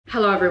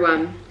Hello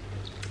everyone.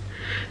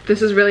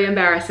 This is really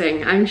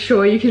embarrassing. I'm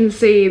sure you can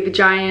see the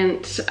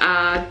giant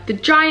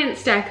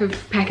stack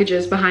of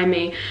packages behind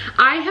me.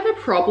 I have a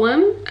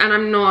problem and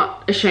I'm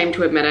not ashamed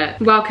to admit it.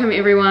 Welcome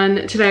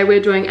everyone. Today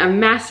we're doing a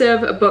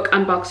massive book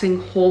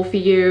unboxing haul for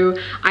you.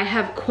 I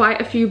have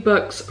quite a few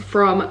books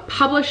from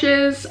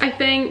publishers, I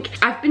think.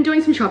 I've been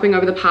doing some shopping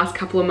over the past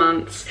couple of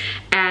months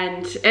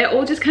and it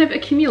all just kind of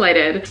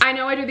accumulated. I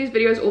know I do these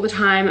videos all the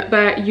time,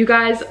 but you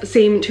guys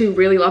seem to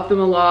really love them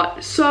a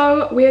lot.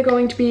 So we are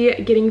going to be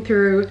getting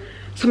through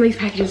some of these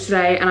packages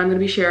today, and I'm going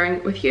to be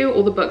sharing with you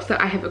all the books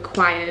that I have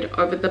acquired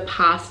over the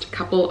past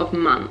couple of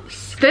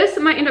months. This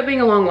might end up being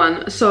a long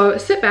one, so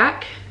sit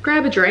back,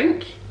 grab a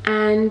drink,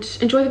 and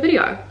enjoy the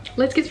video.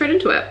 Let's get straight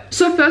into it.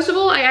 So first of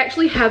all, I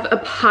actually have a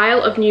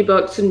pile of new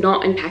books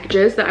not in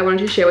packages that I wanted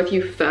to share with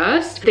you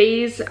first.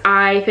 These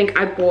I think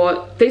I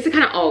bought, these are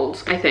kind of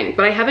old I think,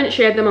 but I haven't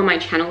shared them on my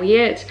channel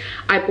yet.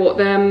 I bought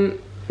them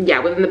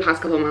within the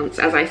past couple of months,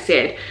 as I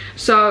said.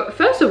 So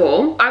first of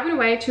all, I went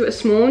away to a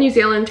small New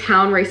Zealand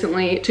town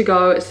recently to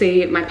go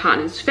see my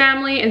partner's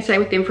family and stay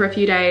with them for a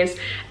few days.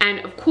 And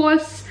of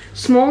course,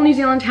 small New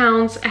Zealand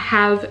towns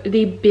have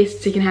the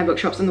best secondhand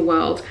bookshops in the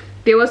world.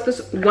 There was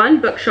this one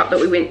bookshop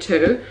that we went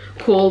to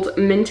called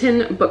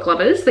Minton Book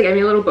Lovers. They gave me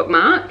a little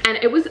bookmark and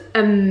it was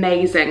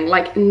amazing.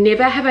 Like,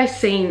 never have I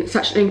seen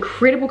such an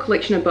incredible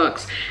collection of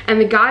books. And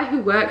the guy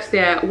who works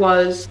there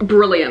was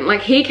brilliant.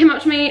 Like, he came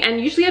up to me,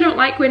 and usually I don't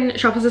like when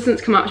shop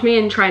assistants come up to me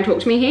and try and talk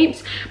to me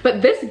heaps,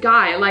 but this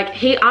guy, like,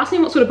 he asked me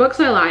what sort of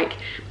books I like,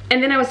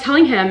 and then I was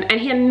telling him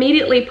and he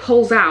immediately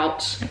pulls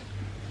out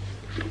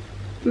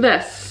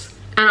this.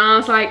 And I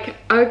was like,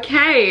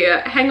 okay,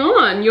 hang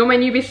on, you're my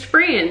new best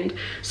friend.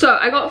 So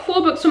I got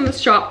 4 books from this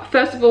shop.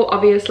 First of all,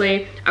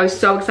 obviously, I was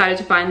so excited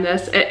to find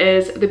this. It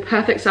is The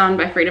Perfect Son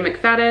by Freida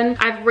McFadden.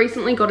 I've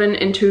recently gotten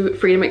into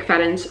Freida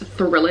McFadden's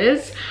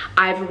thrillers.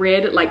 I've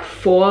read like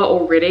 4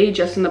 already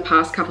just in the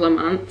past couple of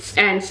months.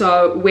 And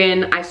so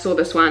when I saw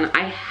this one,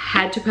 I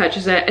had to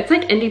purchase it. It's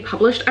like indie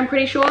published, I'm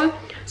pretty sure.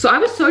 So I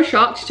was so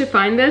shocked to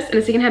find this in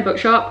a secondhand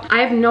bookshop.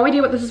 I have no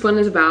idea what this one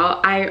is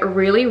about. I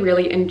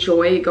really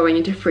enjoy going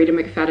into Freida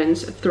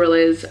McFadden's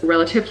thrillers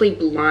relatively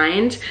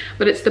blind,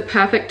 but it's The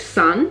Perfect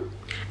Son.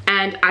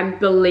 And I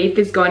believe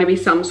there's going to be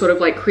some sort of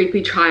like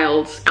creepy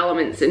child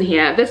elements in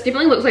here. This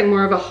definitely looks like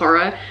more of a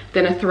horror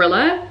than a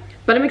thriller,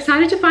 but I'm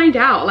excited to find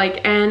out,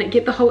 like, and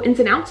get the whole ins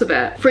and outs of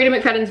it. Freida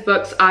McFadden's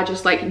books are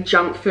just like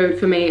junk food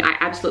for me. I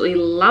absolutely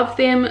love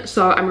them,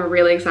 so I'm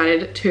really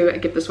excited to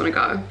give this one a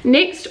go.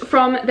 Next,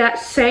 from that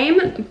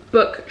same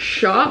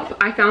bookshop,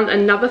 I found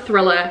another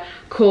thriller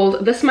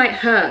called This Might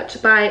Hurt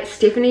by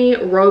Stephanie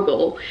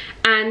Roble.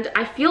 And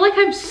I feel like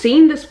I've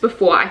seen this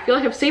before. I feel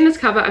like I've seen this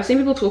cover, I've seen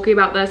people talking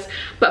about this,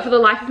 but for the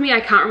life of me,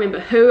 I can't remember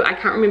who, I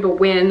can't remember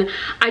when.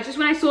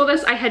 When I saw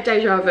this, I had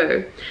deja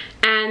vu.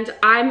 And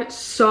I'm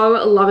so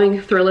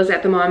loving thrillers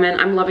at the moment.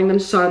 I'm loving them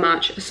so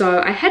much,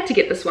 so I had to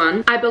get this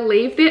one. I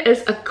believe there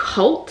is a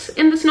cult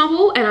in this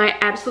novel, and I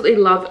absolutely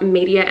love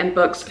media and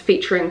books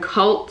featuring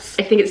cults.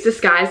 I think it's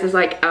disguised as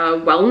like a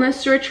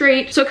wellness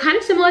retreat, so kind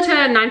of similar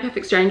to 9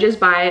 Perfect Strangers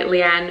by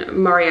Leanne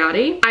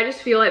Moriarty. I just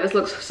feel like this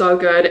looks so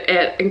good.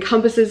 It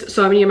encompasses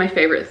so many of my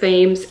favorite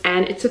themes,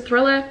 and it's a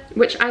thriller,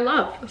 which I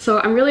love, so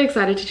I'm really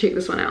excited to check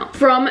this one out.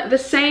 From the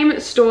same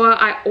store,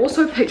 I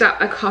also picked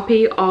up a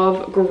copy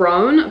of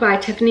Grown by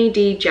Tiffany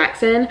D.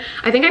 Jackson.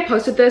 I think I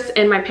posted this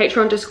in my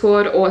Patreon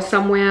Discord or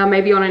somewhere,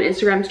 maybe on an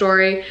Instagram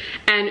story,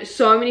 and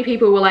so many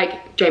people were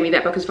like, Jamie,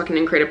 that book is fucking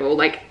incredible,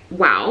 like,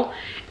 wow.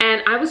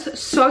 And I was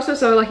so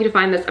lucky to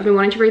find this. I've been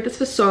wanting to read this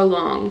for so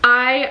long.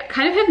 I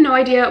kind of have no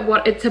idea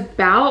what it's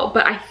about,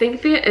 but I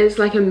think there is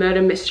like a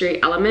murder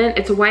mystery element.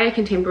 It's a YA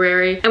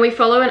contemporary, and we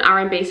follow an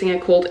R&B singer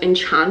called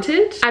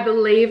Enchanted. I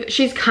believe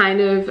she's kind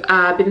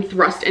of been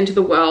thrust into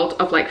the world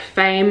of like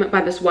fame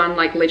by this one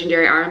like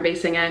legendary R&B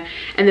singer,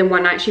 and then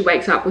one night she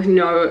wakes up with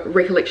no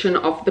recollection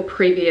of the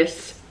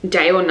previous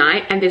day or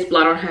night, and there's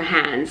blood on her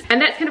hands, and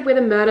that's kind of where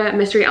the murder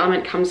mystery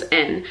element comes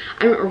in.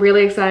 I'm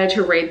really excited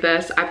to read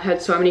this. I've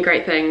heard so many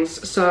great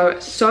things,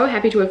 so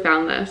happy to have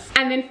found this.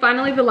 And then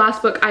finally, the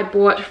last book I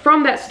bought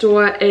from that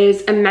store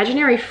is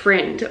Imaginary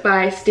Friend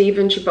by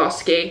Stephen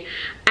Chbosky.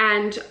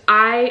 And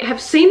I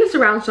have seen this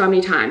around so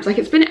many times. Like,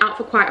 it's been out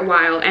for quite a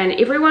while, and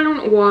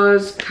everyone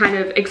was kind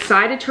of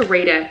excited to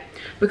read it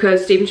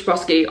because Stephen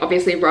Chbosky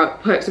obviously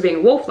wrote Perks of Being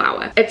a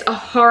Wallflower. It's a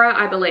horror,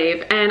 I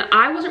believe, and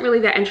I wasn't really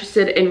that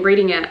interested in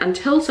reading it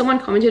until someone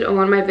commented on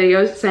one of my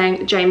videos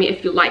saying, Jamie,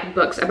 if you like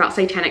books about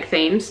satanic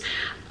themes,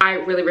 I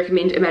really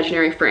recommend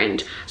Imaginary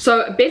Friend.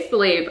 So best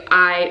believe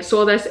I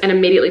saw this and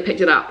immediately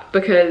picked it up,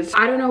 because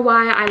I don't know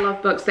why I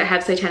love books that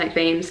have satanic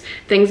themes,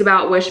 things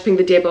about worshipping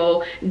the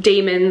devil,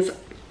 demons.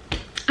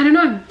 I don't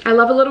know, I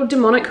love a little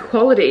demonic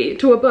quality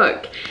to a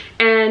book.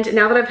 And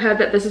now that I've heard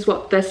that this is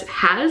what this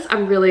has,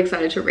 I'm really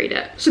excited to read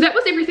it. So that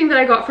was everything that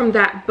I got from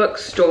that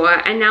bookstore.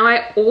 And now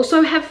I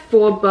also have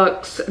 4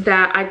 books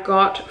that I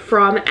got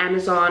from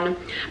Amazon,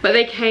 but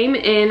they came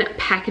in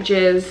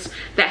packages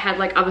that had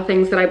like other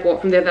things that I bought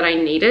from there that I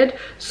needed.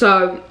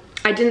 So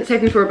I didn't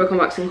save them for a book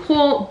unboxing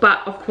haul,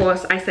 but of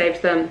course I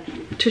saved them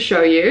to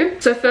show you.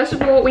 So first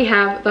of all, we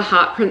have The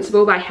Heart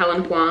Principle by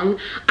Helen Huang.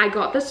 I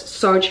got this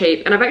so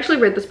cheap, and I've actually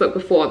read this book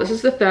before. This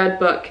is the third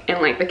book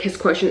in like the Kiss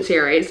Quotient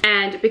series,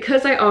 and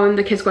because I own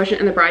the Kiss Quotient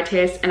and the Bride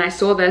Test, and I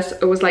saw this,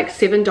 it was like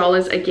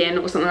 $7 again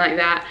or something like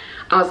that.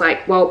 I was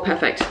like, well,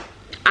 perfect.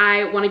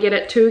 I want to get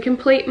it to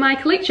complete my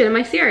collection and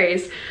my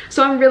series.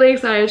 So I'm really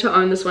excited to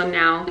own this one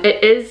now.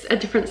 It is a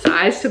different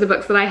size to the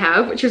books that I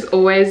have, which is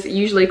always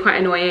usually quite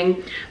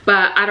annoying,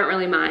 but I don't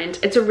really mind.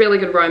 It's a really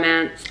good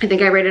romance. I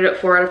think I rated it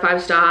 4 out of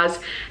 5 stars.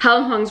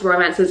 Helen Huang's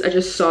romances are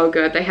just so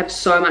good. They have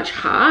so much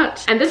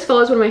heart. And this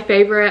follows one of my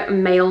favorite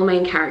male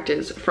main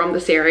characters from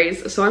the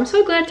series. So I'm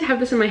so glad to have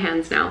this in my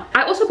hands now.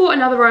 I also bought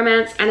another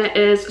romance, and it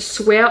is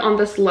Swear on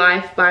This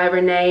Life by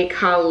Renee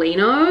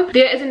Carlino.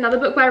 There is another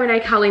book by Renee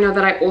Carlino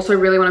that I also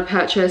really want to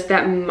purchase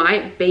that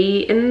might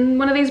be in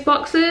one of these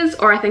boxes,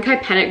 or I think I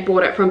panic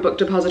bought it from Book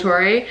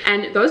Depository,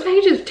 and those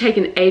packages have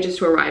taken ages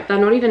to arrive. They're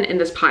not even in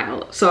this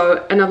pile,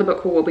 so another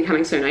book will be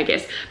coming soon, I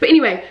guess. But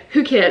anyway,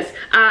 who cares?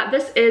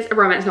 This is a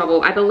romance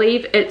novel. I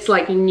believe it's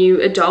like new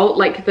adult,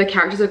 like the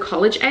characters are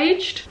college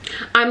aged.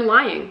 I'm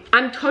lying.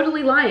 I'm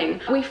totally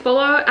lying. We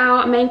follow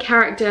our main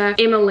character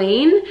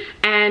Emmeline,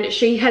 and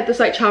she had this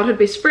like childhood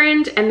best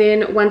friend, and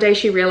then one day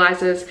she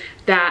realizes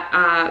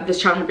that this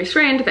childhood best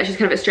friend that she's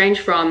kind of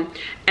estranged from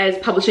is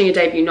publishing a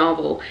debut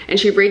novel, and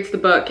she reads the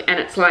book, and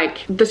it's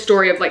like the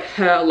story of like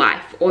her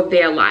life or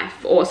their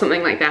life or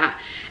something like that,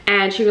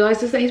 and she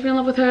realizes that he's been in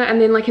love with her,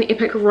 and then like an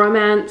epic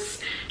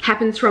romance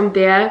happens from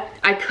there.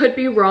 I could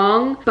be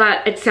wrong,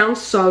 but it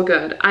sounds so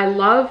good. I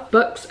love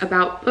books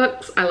about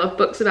books. I love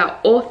books about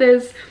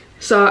authors.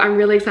 So I'm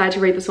really excited to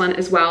read this one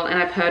as well,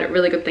 and I've heard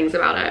really good things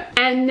about it.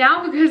 And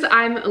now, because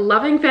I'm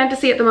loving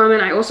fantasy at the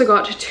moment, I also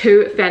got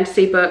 2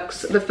 fantasy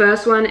books. The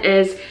first one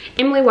is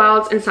Emily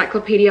Wilde's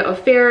Encyclopedia of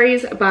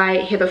Fairies by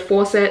Heather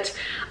Fawcett.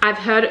 I've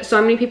heard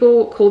so many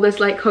people call this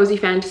like cozy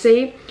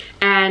fantasy,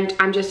 and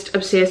I'm just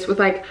obsessed with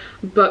like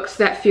books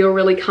that feel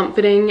really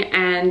comforting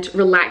and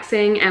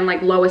relaxing and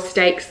like lower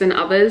stakes than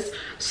others.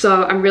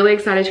 So I'm really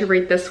excited to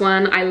read this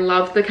one. I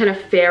love the kind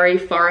of fairy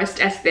forest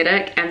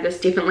aesthetic, and this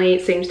definitely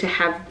seems to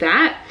have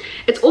that.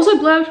 It's also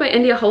blurbed by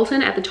India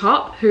Holton at the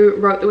top, who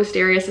wrote the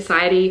Wisteria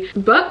Society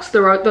books,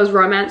 those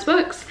romance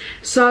books.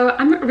 So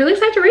I'm really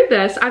excited to read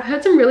this. I've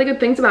heard some really good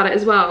things about it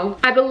as well.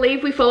 I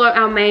believe we follow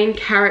our main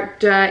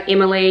character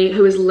Emily,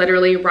 who is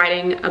literally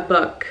writing a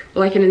book,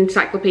 like an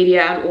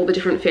encyclopedia, and all the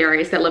different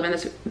fairies that live in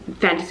this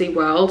fantasy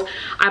world.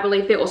 I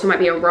believe there also might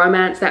be a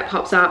romance that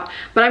pops up,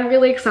 but I'm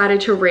really excited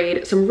to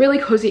read some really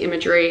cozy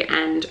imagery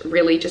and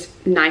really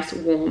just nice,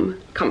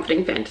 warm,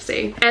 comforting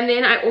fantasy. And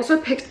then I also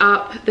picked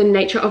up The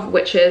Nature of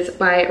Witches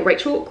by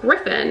Rachel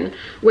Griffin,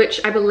 which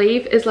I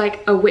believe is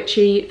like a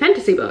witchy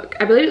fantasy book.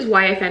 I believe it's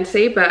YA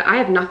fantasy, but I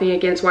have nothing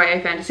against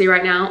YA fantasy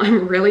right now.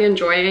 I'm really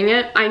enjoying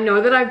it. I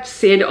know that I've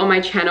said on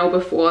my channel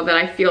before that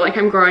I feel like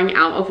I'm growing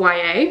out of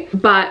YA,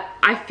 but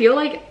I feel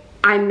like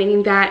I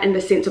mean that in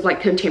the sense of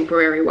like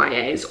contemporary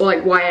YAs or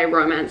like YA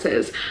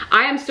romances.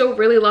 I am still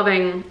really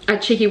loving a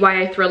cheeky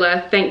YA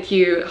thriller, thank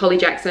you Holly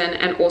Jackson,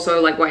 and also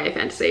like YA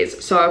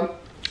fantasies. So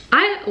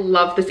I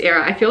love this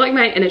era. I feel like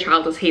my inner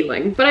child is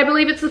healing. But I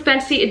believe it's a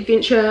fantasy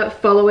adventure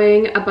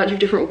following a bunch of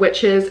different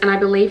witches, and I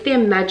believe their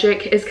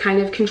magic is kind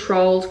of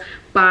controlled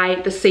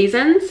by the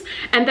seasons,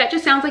 and that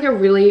just sounds like a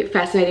really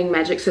fascinating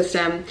magic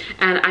system,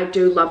 and I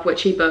do love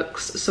witchy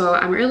books, so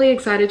I'm really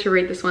excited to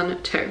read this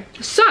one too.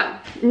 So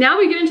now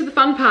we get into the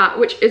fun part,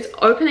 which is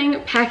opening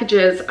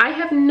packages. I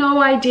have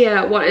no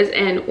idea what is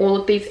in all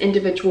of these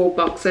individual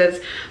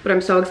boxes, but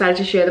I'm so excited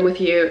to share them with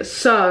you.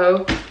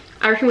 So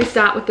I reckon we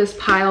start with this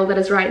pile that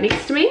is right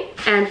next to me.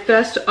 And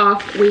first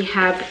off, we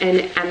have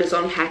an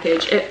Amazon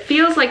package. It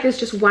feels like there's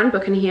just one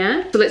book in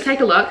here. So let's take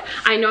a look.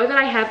 I know that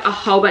I have a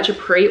whole bunch of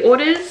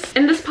pre-orders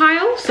in this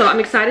pile, so I'm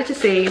excited to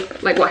see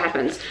like what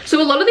happens.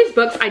 So a lot of these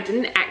books I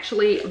didn't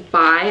actually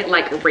buy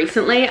like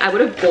recently. I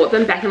would have bought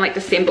them back in like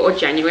December or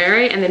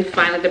January, and then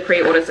finally the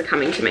pre-orders are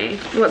coming to me.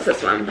 What's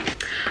this one?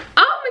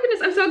 Oh my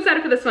goodness, I'm so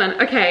excited for this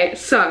one. Okay,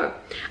 so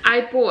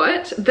I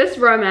bought this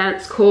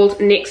romance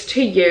called Next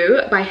to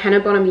You by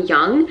Hannah Bonham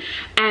Young,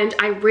 and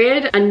I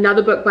read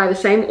another book by the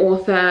same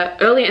author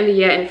earlier in the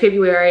year in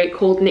February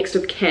called Next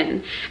of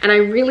Kin, and I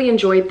really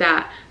enjoyed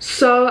that.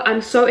 So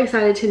I'm so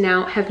excited to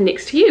now have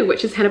Next to You,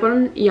 which is Hannah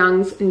Bonham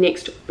Young's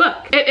next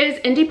book. It is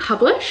indie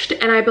published,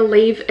 and I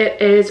believe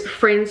it is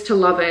friends to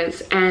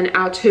lovers, and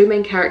our 2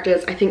 main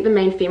characters, I think the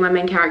main female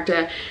main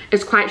character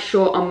is quite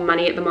short on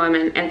money at the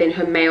moment, and then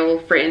her male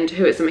friend,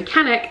 who is a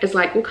mechanic, is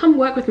like, well, come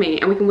work with me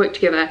and we can work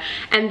together,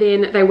 and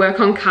then they work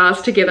on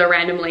cars together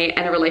randomly,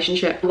 and a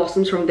relationship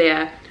blossoms from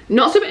there.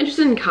 Not super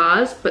interested in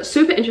cars, but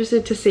super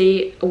interested to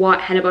see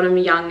what Hannah Bonham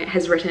Young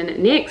has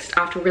written next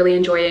after really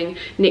enjoying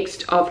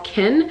Next of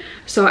Kin.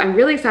 So I'm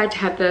really excited to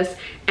have this,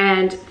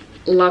 and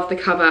love the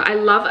cover. I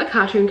love a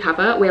cartoon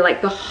cover where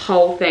like the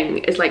whole thing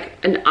is like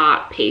an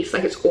art piece,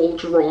 like it's all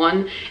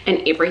drawn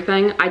and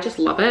everything. I just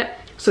love it.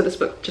 So this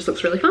book just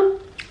looks really fun.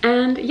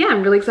 And yeah,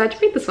 I'm really excited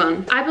to read this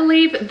one. I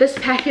believe this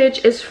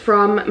package is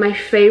from my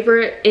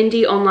favorite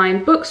indie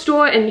online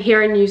bookstore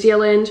here in New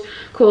Zealand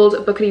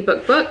called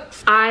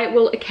Books. I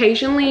will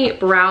occasionally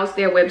browse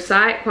their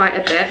website quite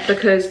a bit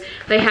because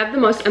they have the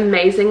most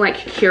amazing like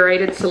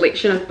curated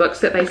selection of books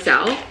that they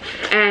sell,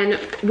 and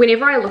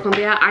whenever I look on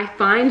there I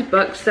find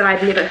books that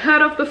I've never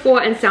heard of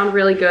before and sound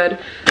really good.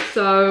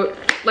 So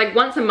like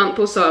once a month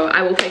or so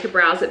I will take a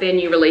browse at their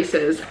new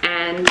releases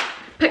and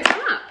pick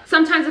some up.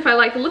 Sometimes if I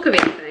like the look of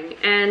anything,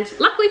 and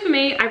luckily for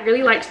me I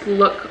really liked the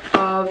look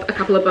of a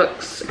couple of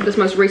books this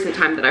most recent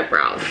time that I've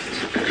browsed.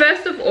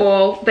 First of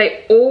all,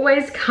 they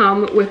always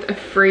come with a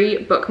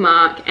free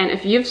bookmark, and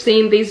if you've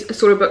seen these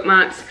sort of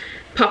bookmarks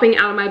popping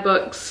out of my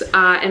books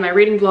in my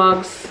reading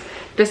vlogs,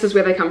 this is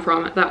where they come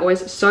from. They're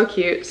always so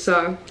cute,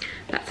 so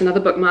that's another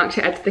bookmark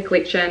to add to the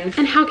collection.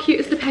 And how cute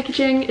is the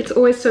packaging? It's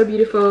always so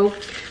beautiful.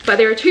 But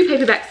there are 2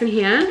 paperbacks in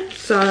here,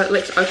 so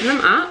let's open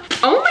them up.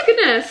 Oh my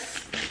goodness!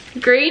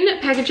 Green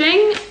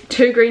packaging,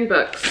 2 green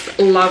books.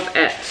 Love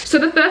it. So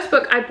the first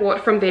book I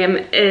bought from them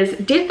is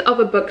Death of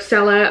a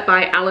Bookseller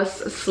by Alice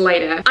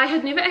Slater. I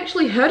had never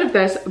actually heard of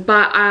this,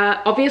 but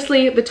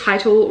obviously the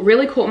title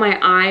really caught my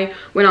eye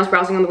when I was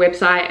browsing on the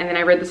website, and then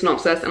I read the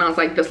synopsis and I was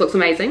like, this looks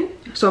amazing.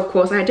 So of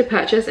course I had to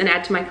purchase and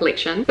add to my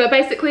collection. But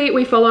basically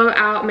we follow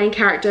our main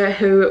character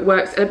who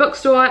works at a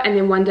bookstore, and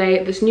then one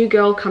day this new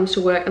girl comes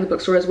to work at the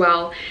bookstore as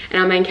well,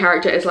 and our main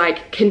character is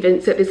like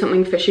convinced that there's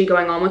something fishy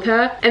going on with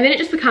her, and then it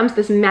just becomes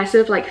this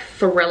massive like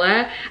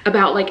thriller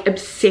about like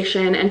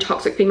obsession and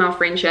toxic female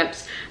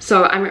friendships.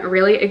 So I'm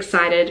really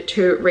excited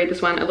to read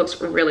this one. It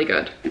looks really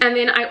good. And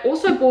then I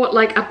also bought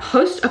like a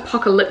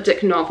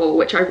post-apocalyptic novel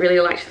which I really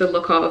liked the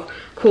look of,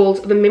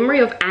 called The Memory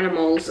of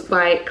Animals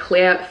by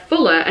Claire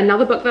Fuller,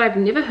 another book that I've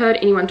never heard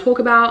anyone talk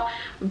about,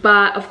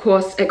 but of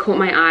course it caught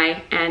my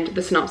eye and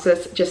the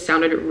synopsis just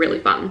sounded really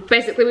fun.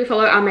 Basically we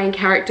follow our main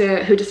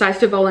character who decides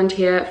to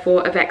volunteer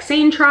for a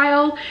vaccine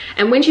trial,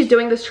 and when she's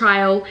doing this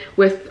trial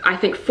with I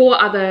think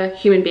 4 other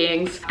human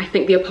beings, I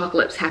think the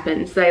apocalypse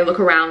happens. They look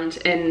around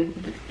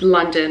in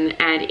London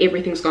and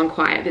everything's gone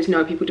quiet. There's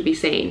no people to be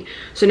seen.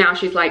 So now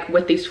she's like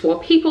with these 4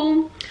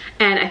 people,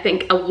 and I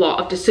think a lot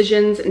of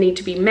decisions need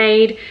to be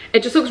made.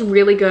 It just looks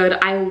really good.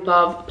 I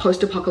love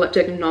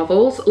post-apocalyptic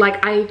novels.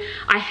 Like I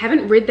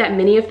haven't read that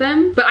many of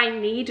them, but I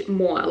need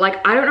more.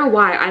 Like I don't know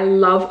why I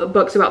love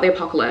books about the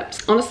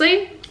apocalypse.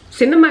 Honestly,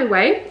 send them my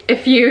way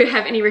if you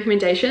have any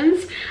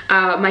recommendations.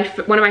 One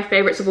of my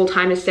favorites of all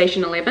time is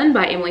Station 11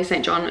 by Emily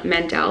St. John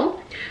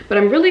Mandel, but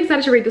I'm really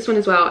excited to read this one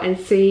as well and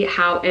see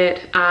how it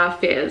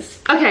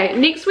fares. Okay,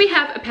 next we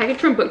have a package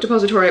from Book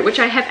Depository, which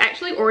I have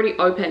actually already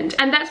opened,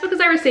 and that's because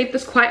I received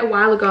this quite a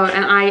while ago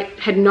and I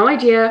had no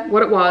idea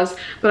what it was,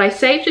 but I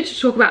saved it to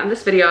talk about in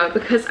this video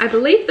because I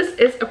believe this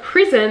is a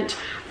present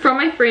from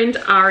my friend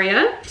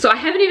Aria. So I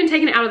haven't even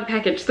taken it out of the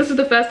package. This is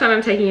the first time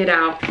I'm taking it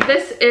out.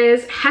 This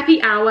is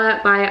Happy Hour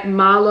by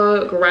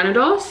Marlo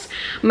Granados.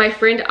 My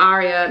friend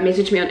Aria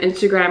messaged me on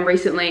Instagram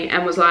recently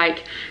and was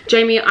like,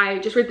 Jamie, I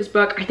just read this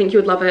book. I think you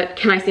would love it.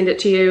 Can I send it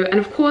to you? And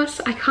of course,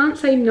 I can't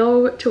say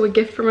no to a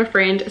gift from a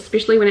friend,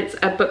 especially when it's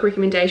a book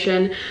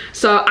recommendation.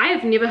 So I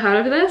have never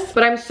heard of this,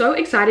 but I'm so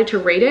excited to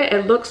read it.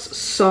 It looks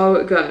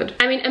so good.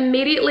 I mean,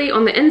 immediately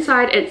on the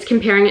inside, it's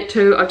comparing it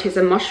to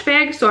Otessa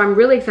Moshfegh, so I'm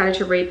really excited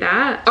to read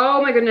that.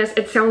 Oh my goodness,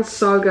 it sounds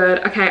so good.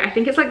 Okay, I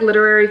think it's like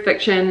literary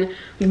fiction.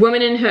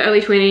 Woman in her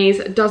early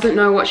 20s, doesn't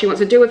know what she wants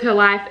to do with her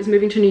life, is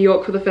moving to New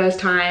York for the first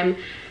time.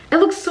 It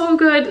looks so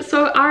good.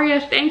 So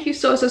Aria, thank you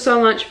so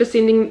much for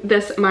sending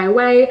this my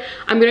way.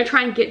 I'm gonna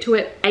try and get to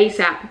it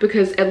ASAP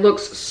because it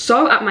looks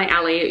so up my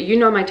alley. You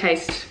know my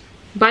taste.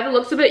 By the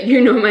looks of it, you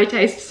know my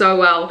taste so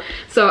well.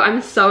 So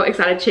I'm so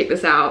excited to check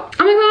this out.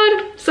 Oh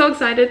my god, so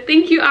excited.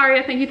 Thank you,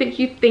 Aria. Thank you, thank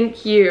you,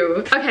 thank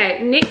you.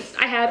 Okay, next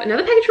I have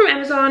another package from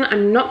Amazon.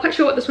 I'm not quite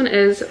sure what this one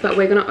is, but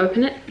we're gonna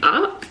open it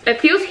up.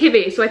 It feels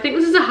heavy, so I think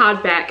this is a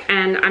hardback,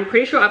 and I'm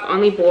pretty sure I've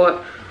only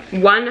bought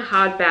one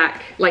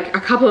hardback like a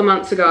couple of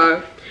months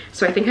ago.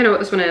 So I think I know what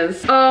this one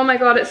is. Oh my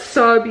god, it's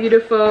so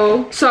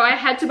beautiful. So I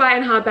had to buy it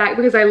in hardback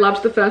because I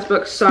loved the first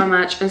book so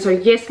much, and so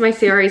yes, my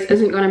series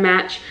isn't gonna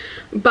match,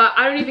 but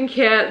I don't even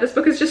care. This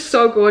book is just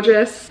so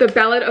gorgeous. The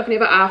Ballad of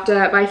Never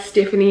After by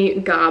Stephanie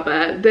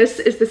Garber. This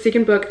is the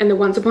second book in the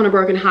Once Upon a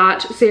Broken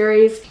Heart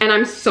series, and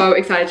I'm so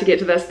excited to get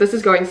to this. This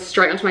is going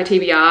straight onto my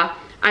TBR.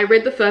 I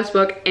read the first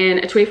book in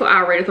a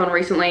 24-hour readathon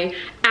recently,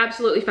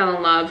 absolutely fell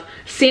in love,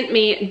 sent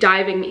me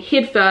diving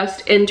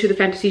headfirst into the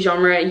fantasy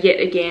genre yet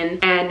again,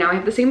 and now I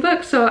have the same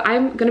book, so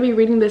I'm gonna be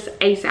reading this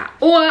ASAP.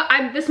 Or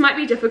this might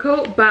be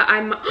difficult, but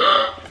I'm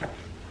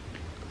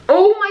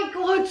oh my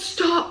god,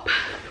 stop!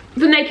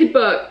 The Naked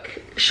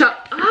Book.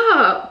 Shut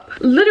up.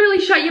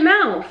 Literally shut your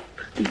mouth.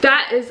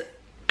 That is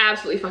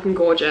absolutely fucking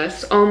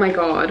gorgeous. Oh my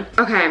god.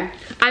 Okay,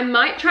 I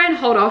might try and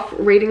hold off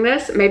reading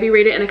this, maybe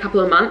read it in a couple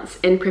of months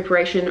in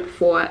preparation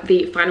for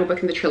the final book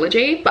in the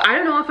trilogy, but I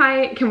don't know if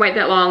I can wait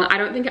that long. I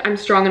don't think I'm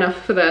strong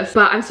enough for this,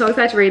 but I'm so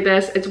excited to read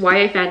this. It's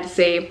YA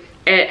fantasy.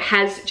 It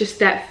has just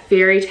that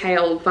fairy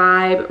tale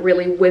vibe,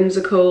 really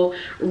whimsical,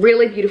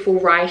 really beautiful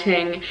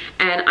writing,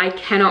 and I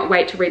cannot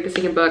wait to read the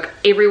second book.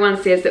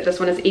 Everyone says that this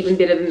one is even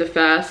better than the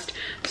first,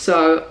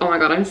 so oh my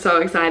god, I'm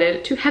so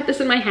excited to have this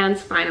in my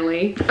hands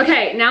finally.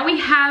 Okay, now we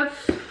have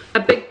a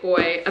big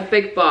boy, a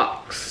big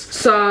box.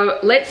 So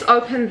let's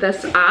open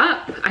this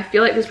up. I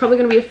feel like there's probably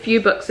gonna be a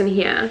few books in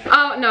here.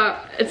 Oh no,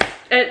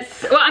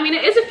 it's well, I mean,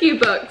 it is a few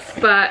books,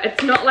 but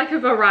it's not like a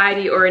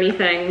variety or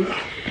anything.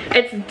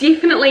 It's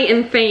definitely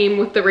in theme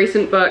with the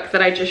recent book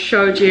that I just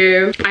showed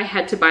you. I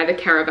had to buy the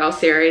Caraval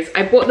series.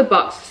 I bought the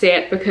box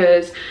set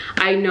because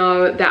I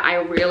know that I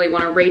really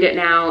want to read it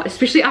now,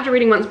 especially after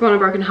reading Once Upon a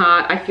Broken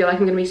Heart. I feel like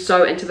I'm gonna be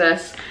so into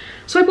this.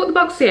 So I bought the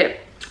box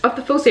set of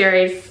the full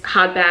series,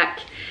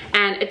 hardback.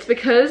 And it's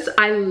because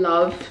I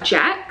love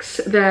Jax,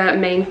 the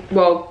main,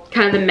 well,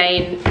 kind of the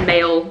main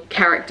male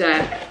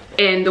character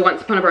in the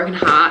Once Upon a Broken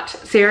Heart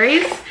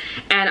series.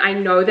 And I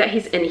know that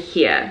he's in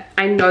here.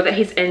 I know that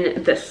he's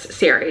in this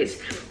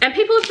series. And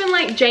people have been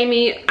like,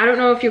 Jamie, I don't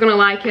know if you're gonna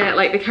like it.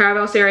 Like, the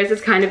Caraval series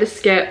is kind of a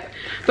skip.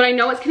 But I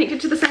know it's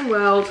connected to the same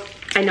world.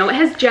 I know it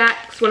has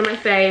Jax, one of my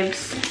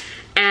faves.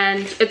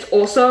 And it's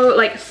also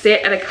like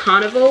set at a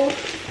carnival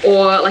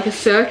or like a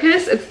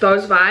circus. It's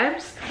those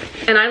vibes.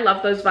 And I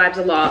love those vibes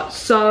a lot.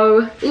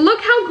 So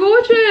look how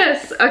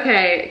gorgeous.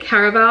 Okay,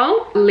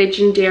 Caraval,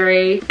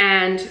 Legendary,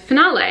 and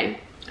Finale.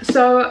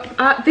 So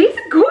these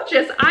are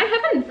gorgeous. I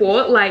haven't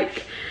bought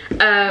like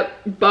a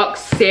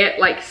box set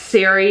like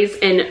series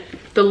in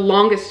the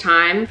longest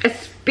time,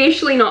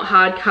 especially not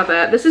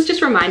hardcover. This is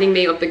just reminding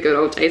me of the good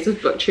old days of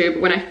BookTube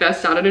when I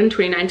first started in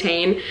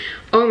 2019.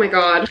 Oh my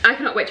god, I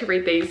cannot wait to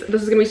read these.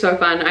 This is gonna be so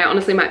fun. I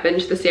honestly might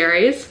binge the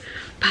series,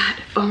 but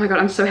oh my god,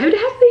 I'm so happy to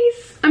have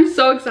these. I'm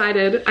so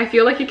excited. I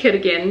feel like a kid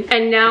again.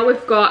 And now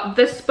we've got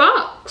this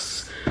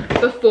box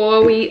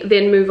before we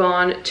then move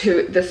on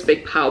to this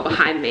big pile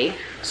behind me.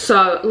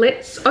 So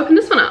let's open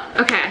this one up.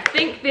 Okay, I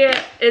think there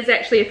is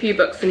actually a few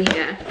books in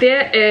here.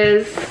 There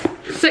is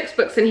 6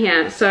 books in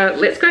here, so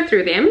let's go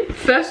through them.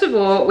 First of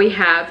all, we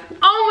have,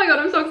 oh my god,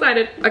 I'm so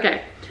excited.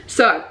 Okay,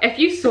 so if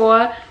you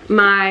saw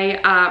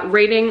my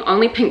reading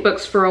only pink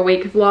books for a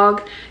week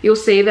vlog, you'll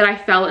see that I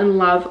fell in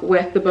love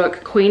with the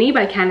book Queenie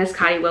by Candice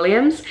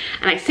Carty-Williams,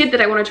 and I said that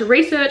I wanted to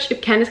research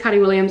if Candice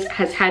Carty-Williams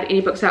has had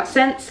any books out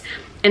since,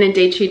 and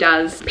indeed she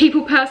does.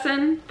 People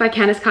Person by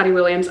Candice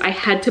Carty-Williams. I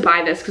had to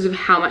buy this because of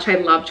how much I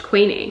loved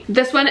Queenie.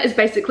 This one is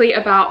basically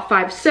about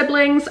 5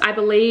 siblings. I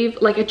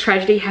believe like a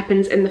tragedy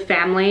happens in the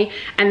family,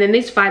 and then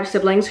these 5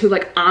 siblings who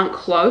like aren't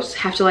close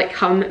have to like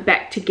come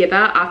back together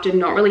after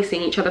not really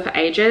seeing each other for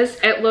ages.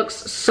 It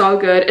looks so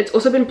good. It's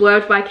also been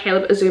blurbed by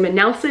Caleb Azuma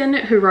Nelson,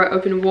 who wrote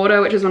Open Water,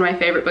 which is one of my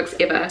favorite books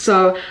ever.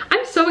 So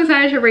I'm so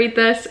excited to read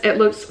this. It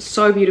looks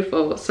so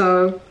beautiful.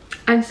 So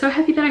I'm so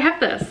happy that I have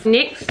this.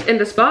 Next in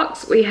this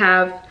box, we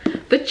have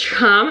The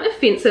Charm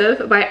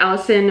Offensive by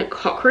Alison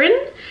Cochrane.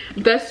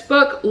 This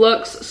book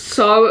looks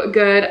so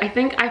good. I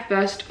think I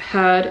first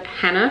heard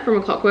Hannah from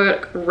A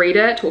Clockwork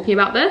Reader talking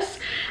about this,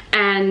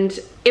 and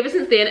ever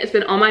since then it's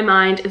been on my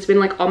mind. It's been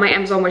like on my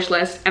Amazon wish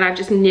list, and I've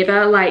just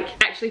never like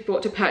actually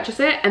thought to purchase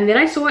it. And then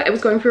I saw it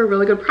was going for a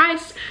really good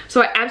price,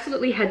 so I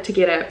absolutely had to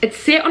get it. It's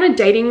set on a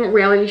dating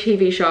reality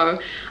TV show.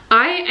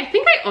 I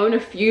think I own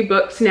a few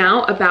books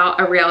now about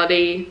a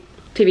reality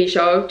TV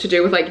show to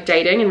do with like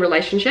dating and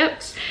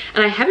relationships,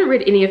 and I haven't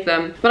read any of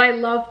them, but I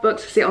love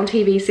books set on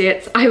TV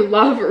sets. I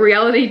love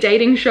reality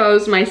dating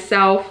shows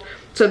myself,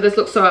 so this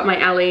looks so up my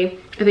alley.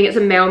 I think it's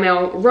a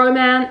male-male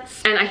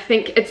romance, and I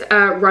think it's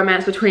a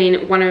romance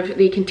between one of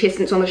the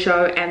contestants on the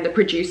show and the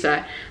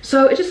producer.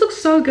 So it just looks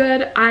so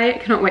good. I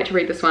cannot wait to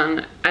read this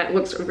one. It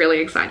looks really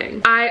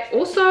exciting. I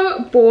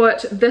also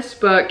bought this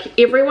book,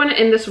 Everyone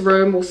in This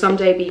Room Will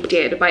Someday Be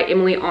Dead by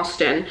Emily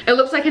Austen. It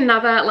looks like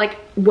another like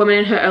woman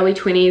in her early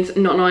 20s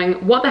not knowing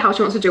what the hell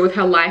she wants to do with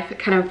her life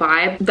kind of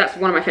vibe. That's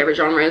one of my favorite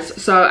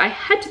genres, so I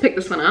had to pick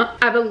this one up.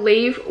 I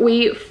believe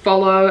we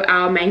follow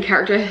our main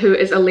character who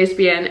is a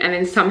lesbian and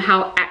then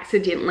somehow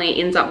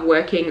accidentally ends up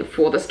working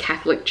for this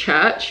Catholic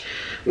church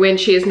when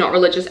she is not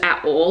religious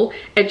at all.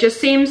 It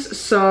just seems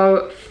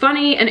so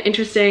funny and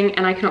interesting,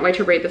 and I cannot wait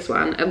to read this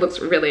one. It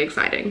looks really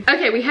exciting.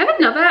 Okay, we have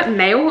another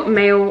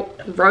male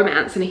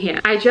romance in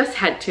here. I just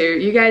had to.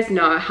 You guys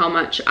know how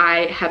much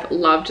I have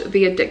loved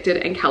the Addicted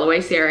and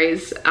Calloway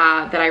series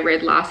that I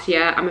read last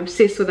year. I'm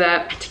obsessed with it.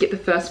 I had to get the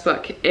first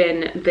book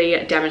in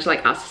the Damaged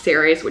Like Us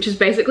series, which is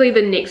basically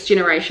the next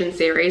generation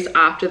series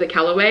after the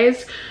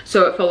Callaways.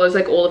 So it follows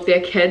like all of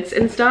their kids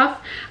and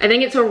stuff. I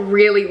think it's a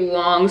really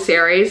long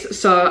series,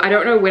 so I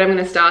don't know when I'm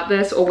going to start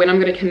this or when I'm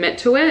going to commit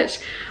to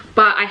it,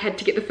 but I had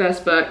to get the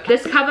first book.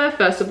 This cover,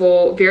 first of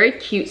all, very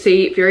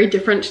cutesy, very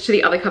different to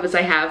the other covers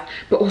I have,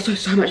 but also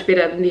so much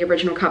better than the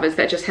original covers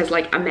that just has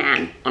like a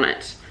man on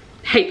it.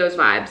 Hate those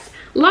vibes.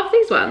 Love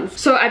these ones.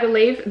 So I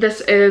believe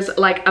this is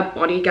like a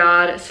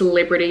bodyguard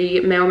celebrity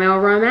male-male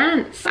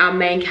romance. Our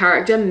main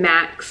character,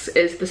 Max,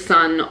 is the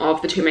son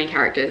of the 2 main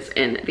characters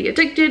in the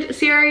Addicted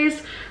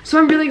series. So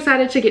I'm really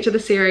excited to get to the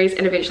series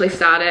and eventually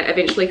start it,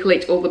 eventually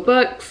collect all the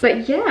books.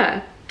 But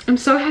yeah, I'm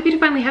so happy to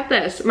finally have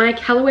this. My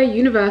Callaway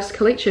Universe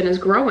collection is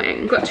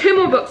growing. I've got 2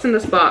 more books in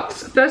this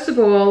box. First of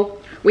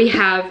all, we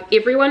have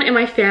Everyone in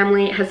My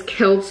Family Has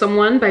Killed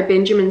Someone by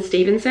Benjamin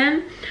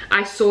Stevenson.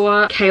 I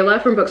saw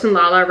Kayla from Books and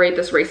Lala read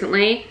this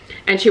recently,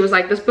 and she was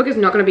like, this book is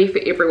not going to be for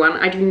everyone.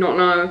 I do not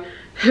know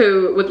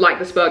who would like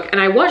this book. And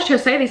I watched her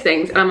say these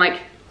things, and I'm like,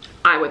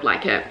 I would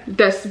like it.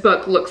 This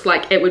book looks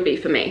like it would be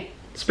for me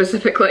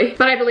specifically.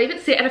 But I believe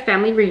it's set at a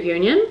family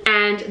reunion,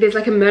 and there's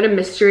like a murder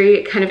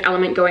mystery kind of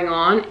element going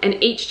on,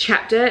 and each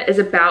chapter is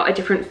about a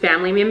different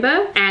family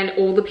member and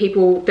all the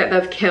people that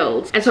they've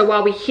killed. And so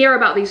while we hear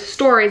about these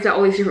stories about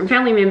all these different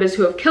family members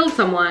who have killed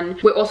someone,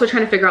 we're also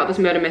trying to figure out this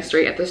murder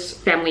mystery at this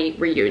family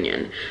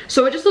reunion.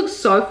 So it just looks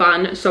so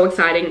fun, so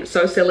exciting,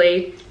 so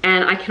silly,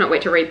 and I cannot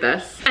wait to read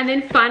this. And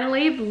then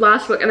finally, the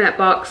last book in that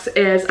box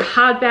is a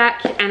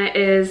hardback, and it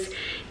is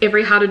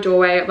Every Heart a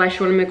Doorway by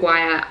Shauna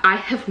Maguire. I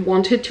have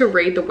wanted to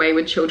read the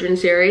Wayward Children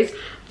series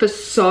for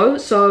so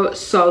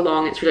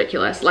long. It's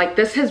ridiculous. Like,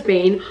 this has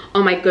been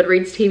on my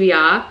Goodreads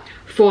TBR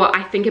for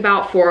I think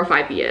about 4 or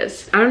 5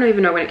 years. I don't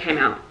even know when it came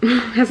out.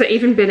 Has it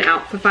even been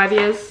out for 5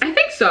 years? I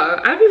think so.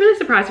 I would be really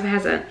surprised if it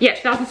hasn't. Yeah,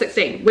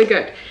 2016. We're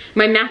good.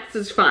 My maths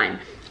is fine.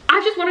 I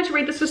just wanted to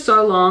read this for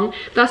so long.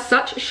 They're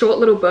such short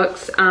little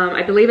books.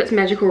 I believe it's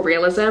magical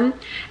realism,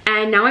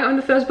 and now I own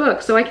the first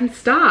book, so I can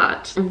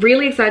start. I'm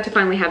really excited to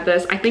finally have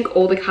this. I think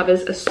all the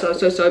covers are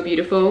so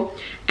beautiful,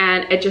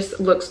 and it just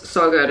looks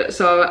so good.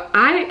 So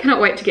I cannot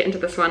wait to get into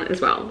this one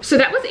as well. So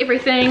that was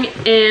everything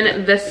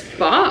in this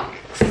box.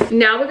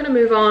 Now we're gonna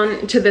move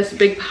on to this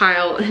big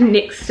pile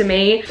next to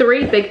me.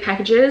 3 big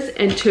packages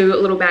and 2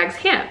 little bags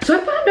here.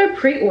 So far, no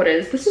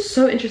pre-orders. This is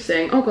so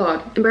interesting. Oh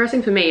God,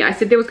 embarrassing for me. I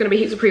said there was gonna be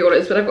heaps of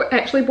pre-orders, but I've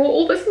actually bought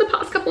all this in the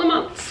past couple of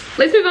months.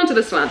 Let's move on to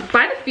this one.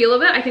 By the feel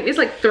of it, I think there's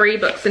like 3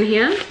 books in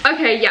here.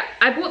 Okay, yeah,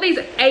 I bought these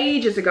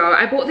ages ago.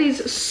 I bought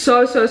these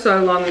so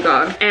long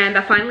ago, and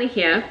they're finally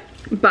here.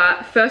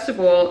 But first of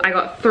all, I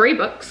got 3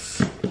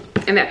 books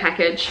in that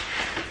package.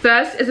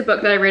 First is a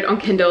book that I read on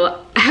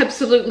Kindle.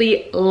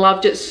 Absolutely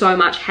loved it so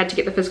much, had to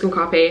get the physical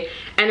copy,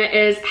 and it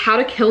is How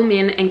to Kill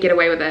Men and Get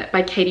Away With It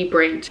by Katie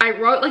Brent. I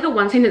wrote like a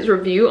 1-sentence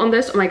review on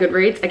this on my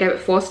Goodreads. I gave it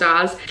 4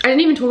 stars. I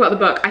didn't even talk about the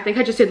book. I think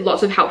I just said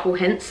lots of helpful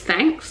hints,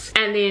 thanks.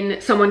 And then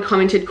someone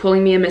commented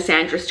calling me a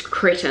misandrist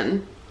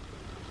cretin.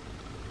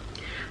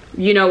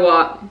 You know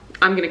what?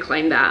 I'm gonna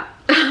claim that.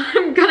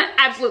 I'm gonna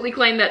absolutely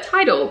claim that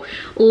title.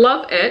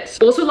 Love it.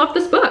 Also love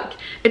this book.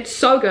 It's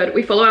so good.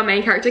 We follow our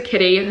main character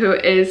Kitty, who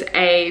is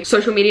a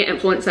social media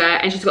influencer,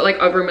 and she's got like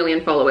over 1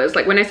 million followers.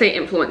 Like, when I say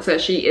influencer,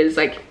 she is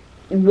like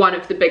one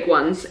of the big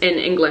ones in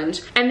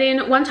England. And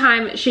then one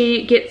time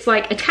she gets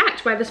like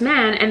attacked by this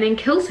man and then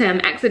kills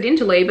him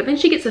accidentally, but then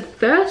she gets a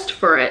thirst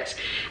for it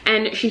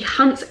and she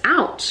hunts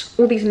out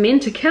all these men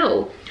to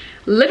kill.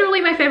 Literally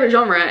my favorite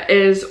genre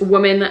is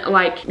women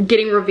like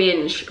getting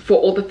revenge for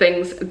all the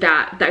things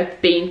that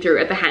they've been through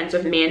at the hands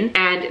of men,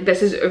 and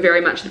this is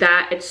very much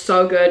that. It's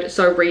so good,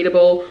 so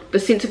readable. The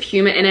sense of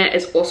humor in it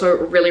is also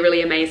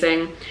really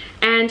amazing,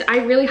 and I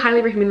really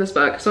highly recommend this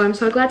book. So I'm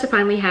so glad to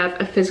finally have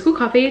a physical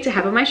copy to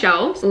have on my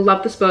shelves.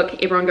 Love this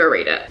book. Everyone go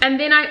read it. And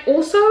then I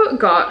also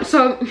got,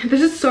 so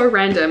this is so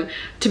random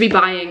to be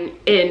buying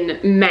in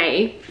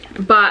May,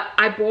 but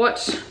I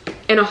bought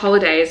Inner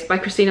Holidays by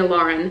Christina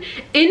Lauren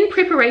in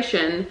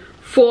preparation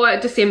for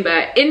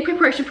December, in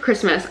preparation for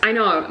Christmas. I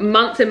know,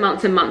 months and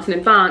months and months in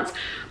advance,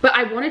 but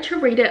I wanted to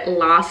read it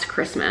last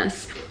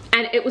Christmas,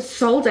 and it was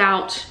sold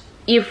out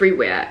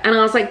everywhere, and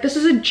I was like, this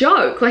is a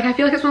joke. Like, I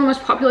feel like it's one of the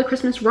most popular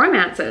Christmas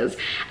romances,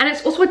 and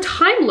it's also a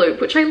time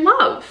loop, which I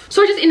love.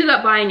 So I just ended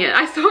up buying it.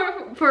 I saw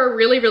it for a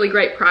really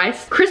great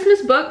price.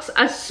 Christmas books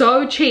are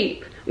so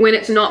cheap when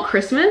it's not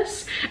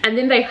Christmas, and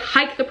then they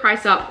hike the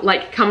price up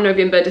like come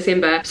November,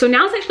 December. So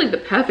now's actually the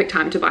perfect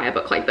time to buy a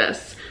book like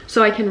this,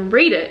 so I can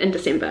read it in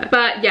December.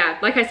 But yeah,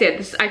 like I said,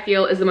 this I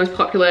feel is the most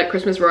popular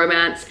Christmas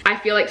romance. I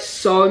feel like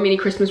so many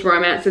Christmas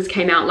romances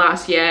came out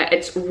last year.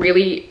 It's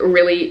really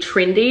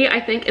trendy, I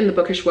think, in the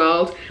bookish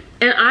world,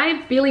 and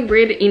I barely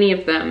read any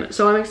of them.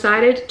 So I'm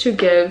excited to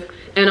give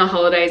Inner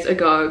Holidays a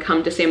go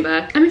come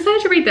December. I'm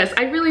excited to read this.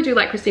 I really do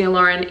like Christina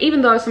Lauren,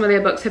 even though some of their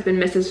books have been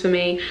misses for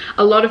me.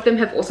 A lot of them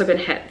have also been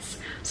hits.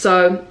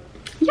 So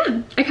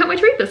yeah, I can't wait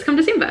to read this come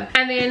December.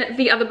 And then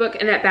the other book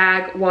in that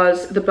bag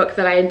was the book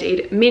that I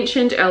indeed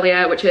mentioned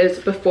earlier, which is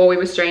Before We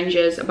Were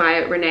Strangers by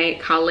Renee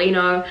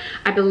Carlino.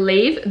 I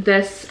believe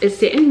this is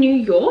set in New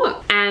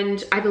York,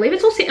 and I believe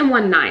it's all set in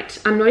one night.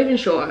 I'm not even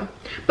sure.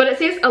 But it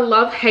says a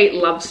love-hate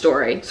love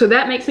story. So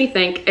that makes me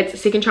think it's a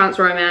second chance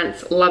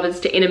romance, lovers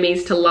to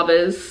enemies to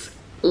lovers.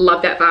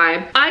 Love that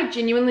vibe. I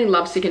genuinely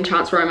love second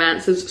chance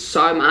romances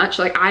so much.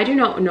 Like, I do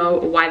not know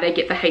why they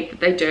get the hate that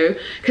they do,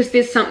 because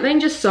there's something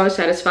just so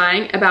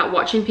satisfying about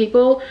watching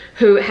people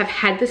who have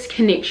had this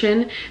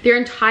connection their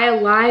entire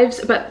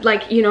lives, but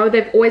like, you know,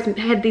 they've always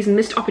had these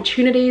missed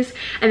opportunities,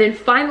 and then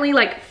finally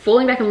like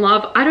falling back in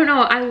love. I don't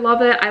know, I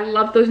love it. I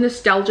love those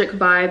nostalgic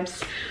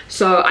vibes.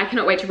 So I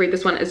cannot wait to read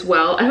this one as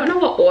well. I don't know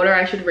what order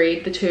I should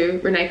read the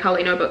 2 Renee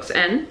Carlino books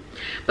in,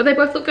 but they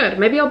both look good.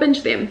 Maybe I'll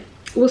binge them.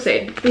 We'll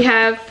see. We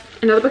have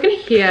another book in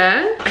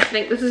here. I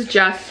think this is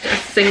just a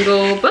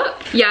single book.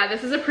 Yeah,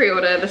 this is a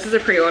pre-order. This is a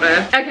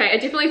pre-order. Okay,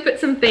 it definitely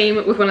fits in theme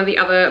with one of the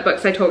other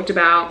books I talked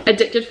about,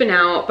 Addicted for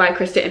Now by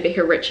Krista and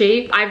Becca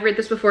Ritchie. I've read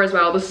this before as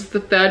well. This is the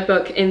third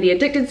book in the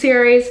Addicted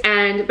series,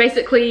 and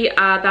basically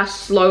they're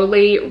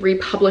slowly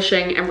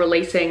republishing and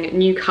releasing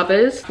new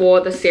covers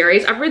for the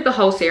series. I've read the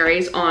whole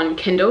series on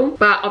Kindle,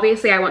 but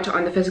obviously I want to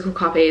own the physical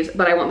copies,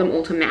 but I want them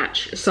all to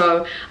match.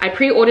 So I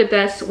pre-ordered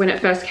this when it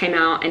first came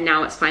out, and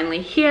now it's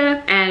finally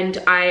here, and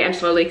I am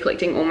slowly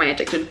collecting all my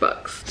Addicted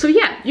books. So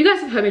yeah, you guys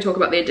have heard me talk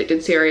about the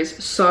Addicted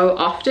series so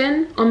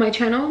often on my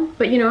channel,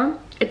 but you know,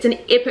 it's an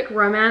epic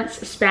romance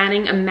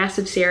spanning a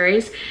massive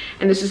series,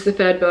 and this is the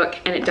third book,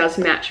 and it does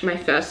match my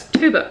first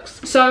 2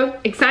 books. So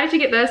excited to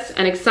get this,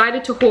 and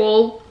excited to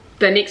haul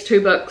the next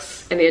 2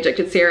 books in the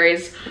Addicted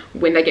series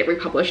when they get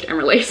republished and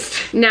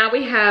released. Now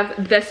we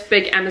have this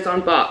big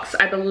Amazon box.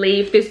 I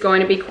believe there's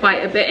going to be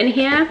quite a bit in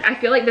here. I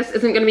feel like this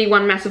isn't going to be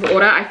one massive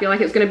order. I feel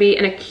like it's going to be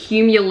an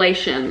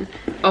accumulation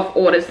of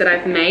orders that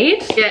I've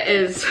made. There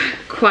is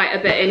quite a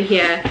bit in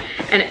here,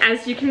 and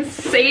as you can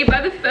see by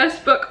the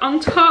first book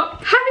on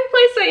top, Happy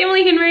Place by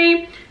Emily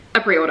Henry,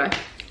 a pre-order.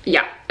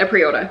 Yeah, a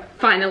pre-order,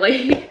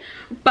 finally.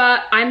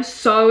 But I'm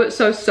so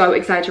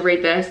excited to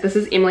read this. This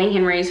is Emily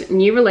Henry's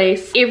new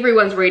release.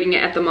 Everyone's reading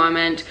it at the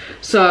moment,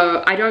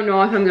 so I don't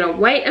know if I'm gonna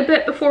wait a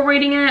bit before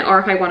reading it, or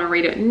if I want to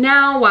read it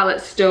now while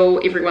it's still,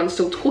 everyone's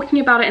still talking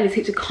about it and there's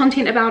heaps of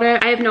content about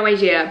it. I have no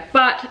idea,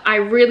 but I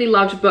really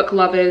loved Book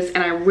Lovers,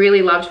 and I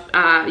really loved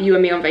You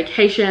and Me on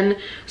Vacation,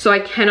 so I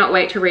cannot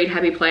wait to read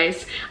Happy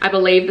Place. I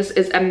believe this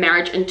is a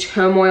marriage in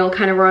turmoil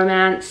kind of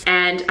romance,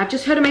 and I've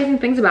just heard amazing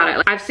things about it.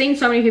 Like, I've seen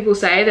so many people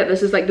say that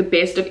this is like the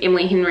best of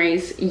Emily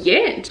Henry's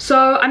yet.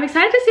 So I'm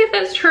excited to see if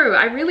that's true.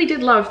 I really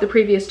did love the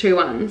previous 2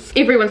 ones.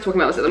 Everyone's talking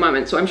about this at the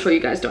moment, so I'm sure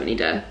you guys don't need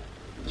to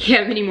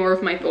hear many more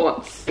of my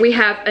thoughts. We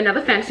have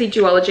another fantasy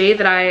duology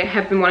that I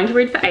have been wanting to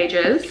read for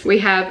ages. We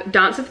have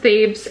Dance of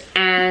Thieves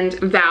and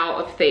Vow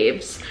of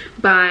Thieves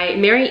by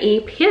Mary E.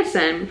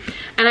 Pearson.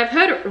 And I've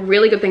heard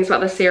really good things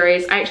about this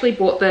series. I actually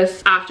bought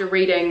this after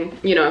reading,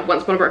 you know,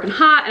 Once Upon a Broken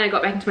Heart, and I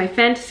got back into my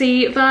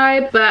fantasy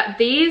vibe. But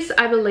these,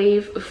 I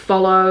believe,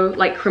 follow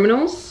like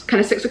criminals, kind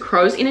of Six of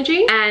Crows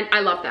energy, and I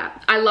love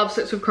that. I love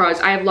Six of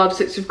Crows. I have loved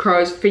Six of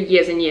Crows for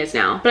years and years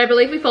now. But I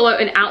believe we follow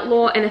an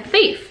outlaw and a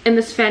thief in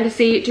this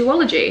fantasy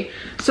duology.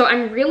 So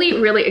I'm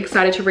really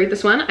excited to read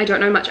this one. I don't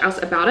know much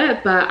else about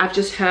it, but I've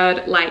just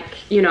heard, like,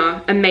 you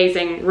know,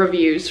 amazing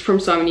reviews from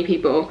so many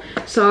people.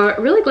 So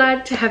really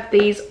glad to have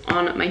these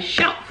on my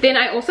shelf. Then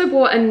I also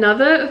bought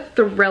another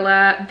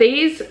thriller.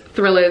 These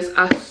thrillers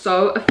are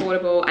so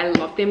affordable. I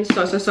love them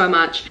so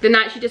much. The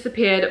Night She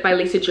Disappeared by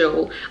Lisa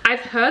Jewell. I've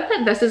heard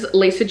that this is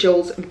Lisa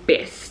Jewell's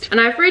best, and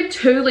I've read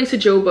 2 Lisa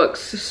Jewell books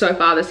so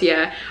far this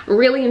year.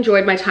 Really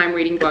enjoyed my time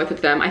reading both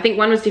of them. I think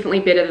one was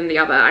definitely better than the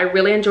other. I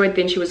really enjoyed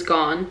Then She Was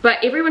Gone, but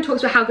everyone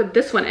talks about how good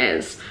this one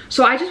is.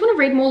 So I just want to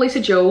read more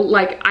Lisa Jewell.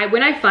 Like,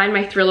 when I find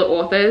my thriller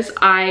authors,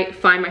 I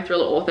find my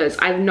thriller authors.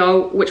 I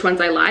know which ones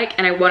I like,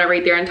 and I want to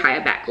read their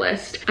entire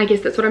backlist. I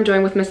guess that's what I'm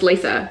doing with Miss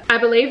Lisa. I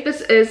believe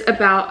this is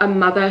about a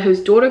mother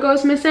whose daughter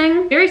goes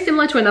missing. Very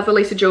similar to another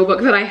Lisa Jewell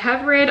book that I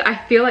have read. I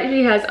feel like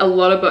she has a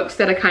lot of books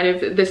that are kind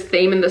of this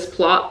theme and this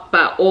plot,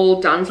 but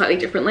all done slightly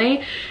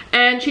differently,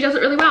 and she does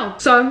it really well.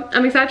 So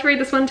I'm excited to read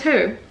this one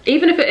too,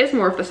 even if it is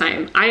more of the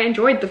same. I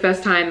enjoyed the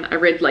first time I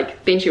read,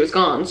 like, Then She Was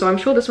Gone, so I'm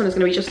sure this one is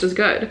going to be just as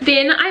good.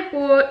 Then I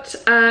bought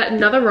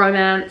another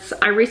romance.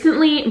 I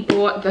recently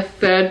bought the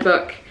 3rd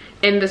book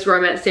in this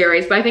romance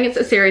series, but I think it's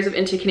a series of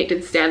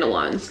interconnected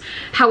standalones.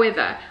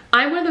 However,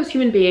 I'm one of those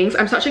human beings,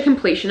 I'm such a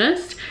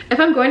completionist. If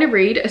I'm going to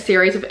read a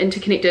series of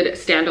interconnected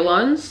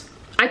standalones,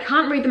 I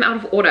can't read them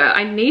out of order.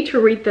 I need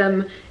to read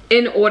them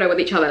in order with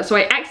each other. So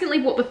I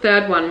accidentally bought the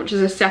 3rd one, which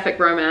is a sapphic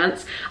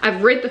romance.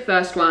 I've read the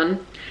first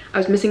one. I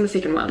was missing the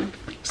second one.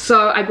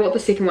 So I bought the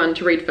second one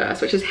to read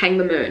first, which is Hang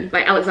the Moon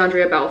by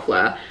Alexandria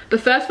Bellfleur. The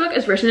first book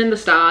is Written in the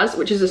Stars,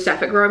 which is a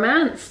sapphic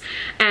romance,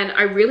 and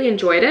I really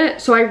enjoyed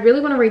it, so I really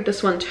want to read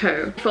this one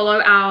too.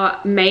 Follow our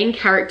main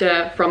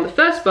character from the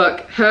first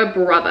book, her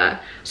brother.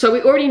 So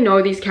we already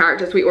know these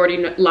characters, we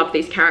already love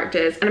these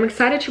characters, and I'm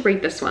excited to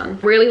read this one.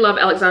 Really love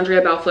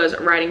Alexandria Bellfleur's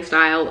writing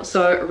style,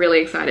 so really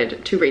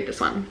excited to read this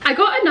one. I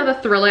got another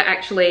thriller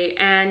actually,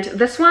 and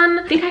this one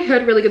I think I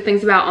heard really good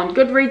things about on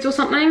Goodreads or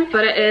something,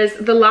 but it is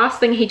The Last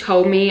Thing He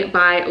Told Me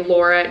by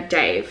Laura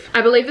Dave.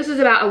 I believe this is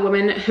about a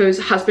woman whose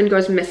husband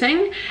goes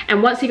missing,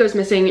 and once he goes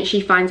missing, she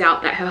finds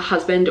out that her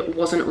husband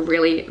wasn't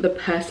really the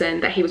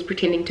person that he was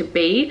pretending to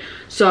be.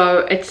 So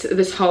it's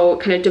this whole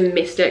kind of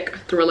domestic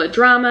thriller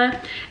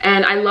drama,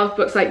 and I love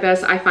books like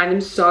this. I find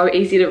them so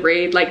easy to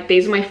read. Like,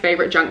 these are my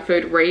favorite junk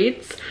food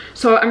reads.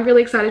 So I'm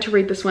really excited to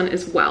read this one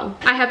as well.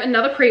 I have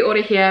another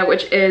pre-order here,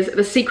 which is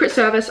The Secret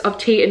Service of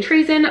Tea and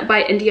Treason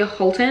by India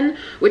Holton,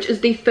 which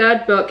is the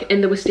 3rd book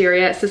in the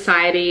Wisteria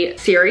Society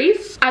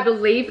series. I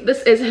believe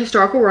this is a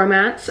historical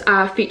romance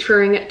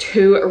featuring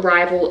 2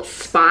 rival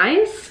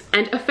spies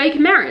and a fake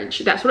marriage.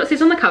 That's what it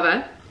says on the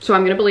cover. So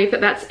I'm gonna believe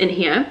that that's in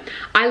here.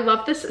 I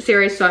love this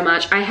series so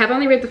much. I have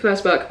only read the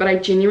first book, but I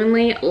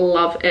genuinely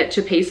love it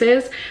to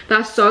pieces.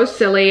 They're so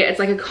silly. It's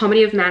like a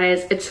comedy of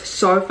manners. It's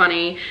so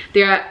funny.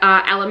 There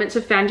are elements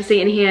of fantasy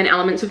in here and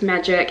elements of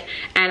magic,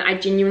 and I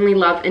genuinely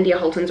love India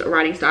Holton's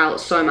writing style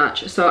so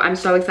much. So I'm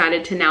so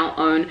excited to now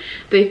own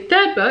the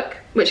third book,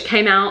 which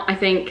came out I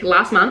think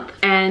last month,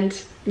 and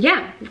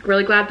yeah,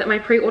 really glad that my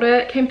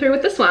pre-order came through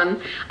with this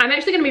one. I'm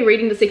actually going to be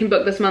reading the second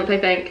book this month, I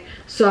think,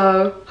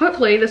 so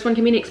hopefully this one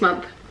can be next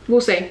month.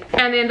 We'll see.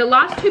 And then the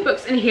last two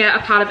books in here are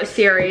part of a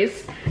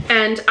series,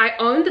 and I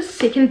own the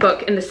second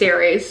book in the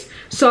series,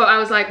 so I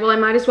was like, well, I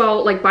might as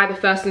well like buy the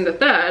first and the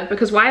third,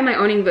 because why am I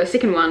owning the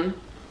second one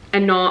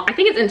and not, I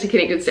think it's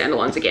Interconnected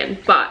Standalones again,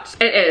 but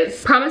it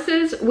is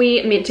Promises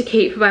We Meant to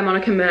Keep by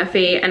Monica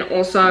Murphy, and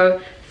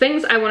also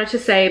Things I Wanted to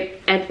Say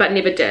But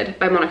Never Did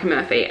by Monica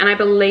Murphy. And I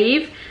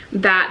believe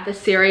that the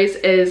series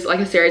is like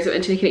a series of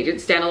interconnected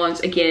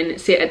standalones, again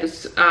set at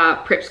this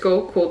prep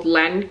school called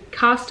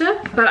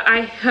Lancaster. But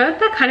I heard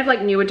they're kind of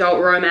like new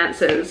adult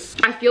romances.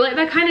 I feel like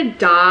they're kind of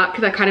dark,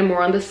 they're kind of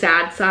more on the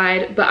sad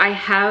side, but I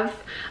have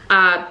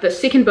the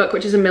second book,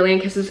 which is A Million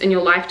Kisses in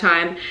Your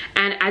Lifetime,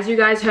 and as you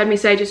guys heard me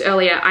say just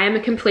earlier, I am a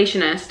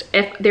completionist.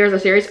 If there is a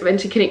series of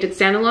interconnected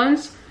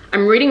standalones,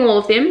 I'm reading all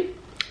of them,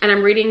 and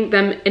I'm reading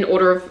them in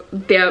order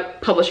of their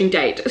publishing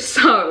date.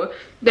 So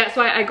that's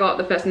why I got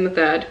the first and the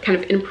third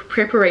kind of in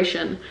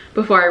preparation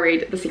before I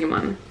read the second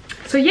one.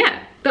 So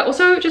yeah, they're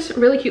also just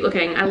really cute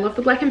looking. I love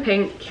the black and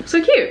pink, so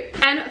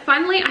cute. And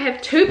finally, I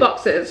have two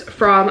boxes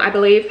from, I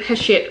believe,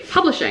 Hachette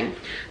Publishing.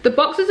 The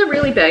boxes are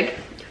really big,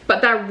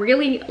 but they're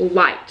really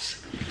light.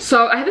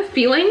 So I have a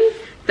feeling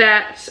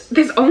that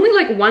there's only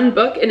like one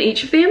book in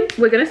each of them.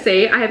 We're gonna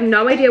see. I have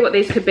no idea what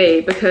these could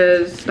be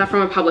because they're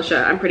from a publisher,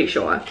 I'm pretty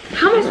sure.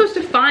 How am I supposed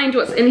to find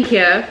what's in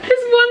here?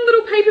 There's one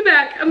little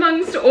paperback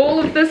amongst all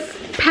of this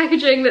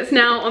packaging that's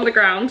now on the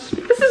ground.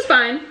 This is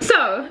fine.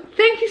 So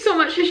thank you so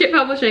much, Hachette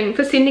Publishing,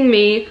 for sending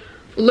me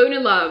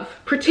Luna Love,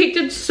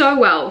 protected so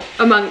well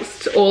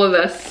amongst all of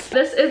this.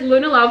 This is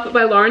Luna Love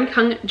by Lauren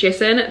Kung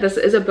Jessen. This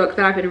is a book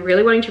that I've been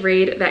really wanting to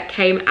read that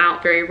came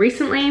out very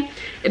recently.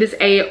 It is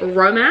a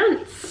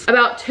romance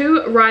about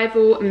two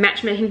rival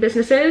matchmaking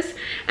businesses,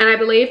 and I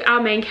believe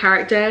our main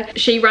character,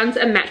 she runs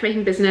a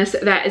matchmaking business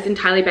that is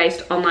entirely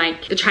based on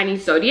like the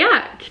Chinese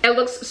zodiac. It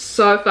looks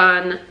so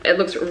fun. It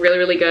looks really,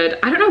 really good.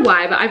 I don't know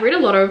why, but I've read a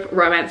lot of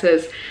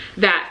romances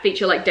that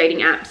feature like dating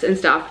apps and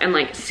stuff, and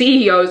like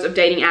CEOs of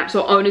dating apps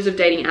or owners of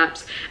dating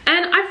apps,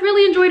 and I've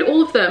really enjoyed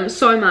all of them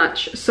so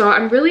much, so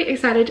I'm really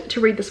excited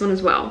to read this one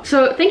as well.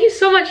 So thank you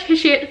so much,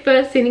 Hachette,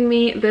 for sending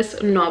me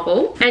this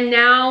novel. And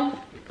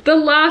now the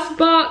last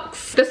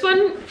box. This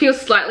one feels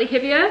slightly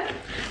heavier,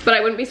 but I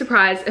wouldn't be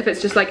surprised if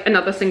it's just like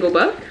another single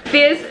book.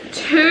 There's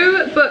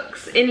two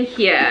books in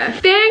here.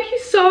 Thank you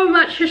so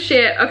much,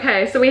 Hachette.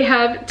 Okay, so we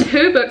have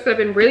two books that I've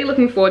been really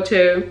looking forward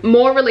to.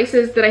 More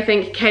releases that I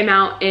think came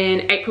out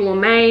in April or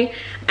May.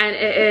 And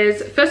it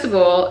is, first of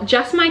all,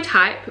 Just My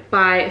Type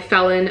by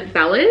Fallon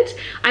Ballard.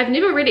 I've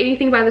never read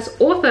anything by this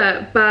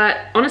author, but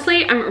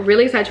honestly, I'm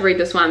really excited to read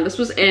this one. This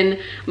was in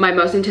my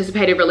most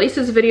anticipated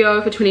releases video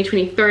for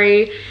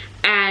 2023.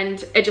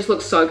 And it just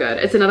looks so good.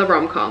 It's another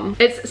rom-com.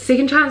 It's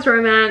second chance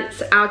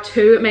romance. Our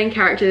two main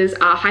characters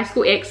are high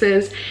school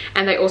exes,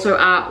 and they also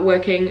are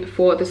working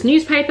for this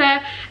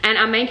newspaper, and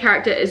our main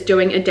character is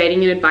doing a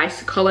dating and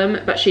advice column,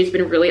 but she's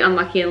been really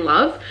unlucky in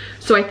love,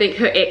 so I think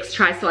her ex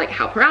tries to like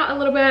help her out a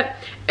little bit.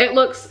 It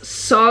looks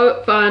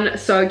so fun,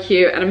 so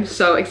cute, and I'm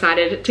so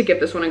excited to give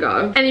this one a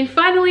go. And then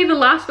finally, the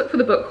last book for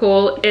the book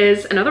haul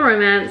is another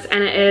romance,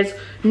 and it is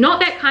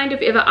Not That Kind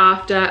of Ever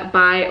After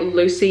by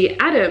Lucy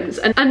Adams.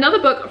 And another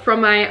book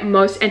from my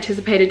most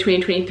anticipated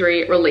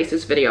 2023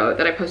 releases video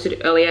that I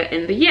posted earlier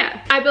in the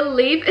year. I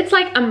believe it's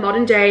like a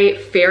modern day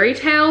fairy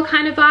tale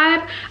kind of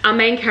vibe. Our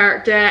main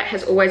character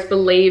has always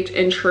believed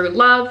in true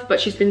love, but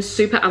she's been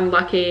super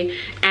unlucky,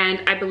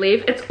 and I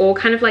believe it's all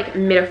kind of like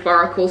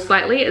metaphorical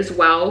slightly as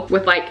well,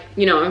 with like,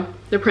 you know,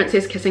 the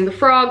princess kissing the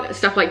frog,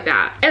 stuff like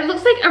that. It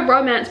looks like a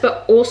romance,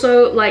 but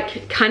also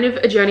like kind of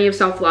a journey of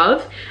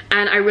self-love,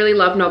 and I really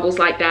love novels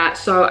like that,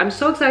 so I'm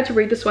so excited to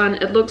read this one.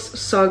 It looks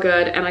so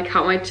good, and I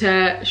can't wait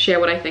to share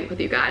what I think with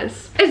you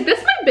guys. Is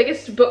this my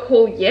biggest book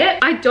haul yet?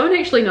 I don't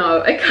actually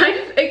know.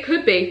 It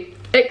could be.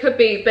 It could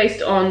be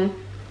based on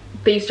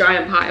these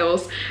giant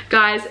piles.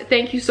 Guys,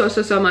 thank you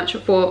so much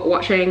for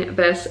watching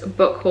this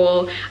book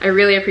haul. I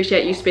really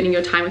appreciate you spending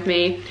your time with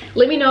me.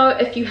 Let me know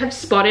if you have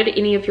spotted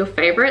any of your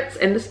favorites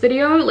in this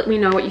video. Let me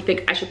know what you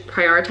think I should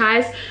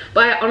prioritize,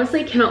 but I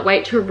honestly cannot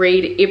wait to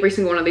read every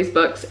single one of these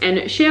books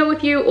and share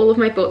with you all of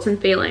my thoughts and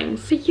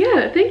feelings. So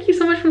yeah, thank you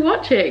so much for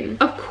watching.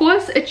 Of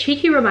course, a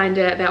cheeky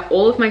reminder that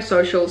all of my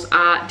socials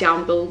are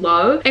down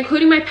below,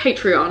 including my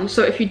Patreon.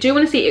 So if you do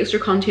want to see extra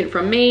content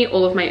from me,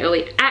 all of my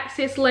early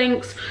access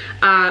links,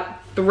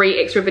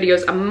 3 extra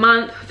videos a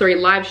month, 3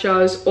 live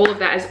shows, all of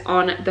that is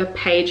on the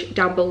page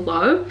down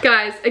below.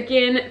 Guys,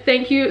 again,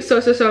 thank you so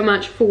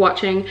much for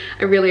watching.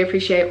 I really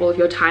appreciate all of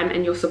your time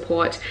and your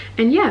support.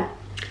 And yeah,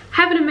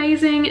 have an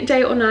amazing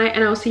day or night,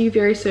 and I'll see you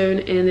very soon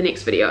in the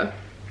next video.